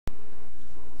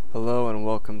Hello and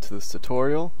welcome to this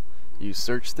tutorial. You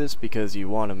searched this because you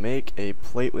want to make a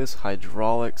plateless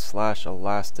hydraulic /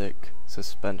 elastic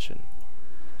suspension.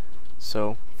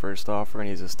 So first off, we're going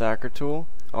to use a stacker tool.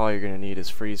 All you're going to need is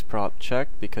freeze prop check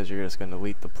because you're just going to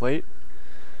delete the plate.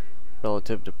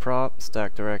 Relative to prop,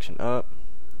 stack direction up,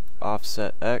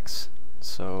 offset X,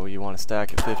 so you want to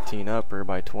stack it 15 up or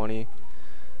by 20.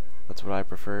 That's what I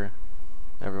prefer.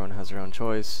 Everyone has their own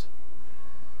choice.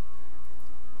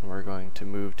 We're going to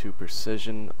move to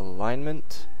precision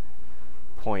alignment,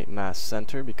 point mass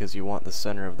center because you want the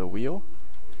center of the wheel.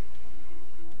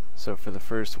 So for the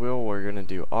first wheel we're going to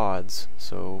do odds,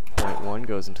 so 0.1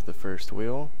 goes into the first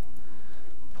wheel,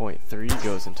 0.3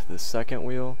 goes into the second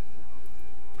wheel,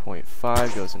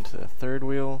 0.5 goes into the third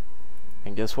wheel,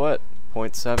 and guess what?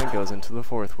 0.7 goes into the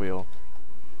fourth wheel.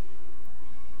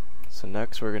 So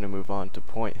next we're going to move on to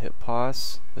point hit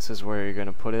pause. This is where you're going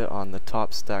to put it on the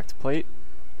top stacked plate.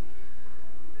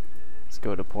 Let's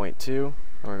go to 0.2, and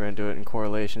we're going to do it in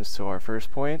correlations to our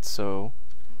first point, so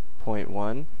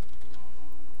 0.1,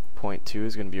 0.2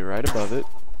 is going to be right above it,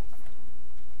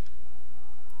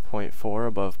 0.4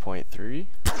 above 0.3,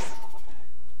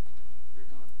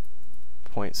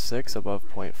 0.6 above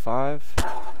 0.5,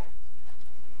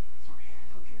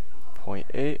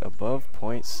 0.8 above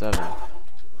 0.7.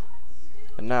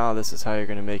 And now this is how you're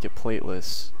going to make it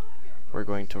plateless. We're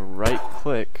going to right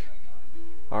click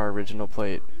our original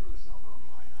plate.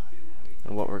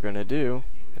 And what we're going to do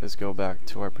is go back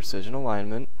to our precision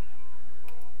alignment.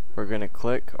 We're going to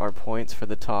click our points for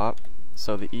the top,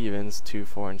 so the evens 2,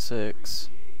 4, and 6,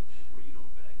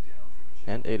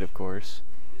 and 8 of course,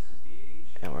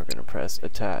 and we're going to press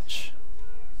attach.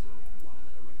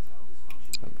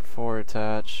 Number 4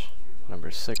 attach,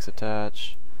 number 6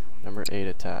 attach, number 8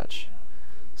 attach.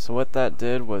 So what that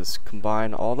did was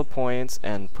combine all the points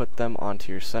and put them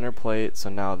onto your center plate,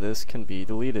 so now this can be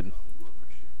deleted.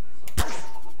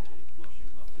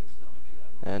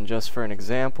 And just for an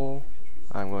example,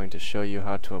 I'm going to show you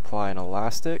how to apply an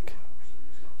elastic.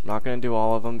 I'm not going to do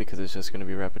all of them because it's just going to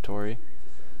be repertory.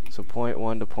 So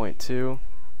 0.1 to 0.2,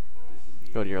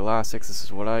 go to your elastics. This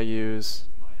is what I use.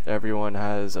 Everyone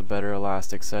has a better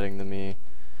elastic setting than me.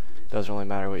 Doesn't really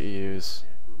matter what you use.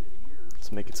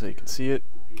 Let's make it so you can see it.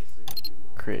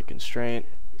 Create constraint,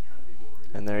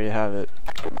 and there you have it.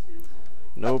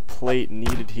 No plate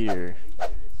needed here.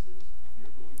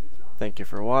 Thank you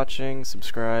for watching.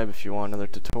 Subscribe if you want another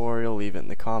tutorial. Leave it in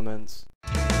the comments.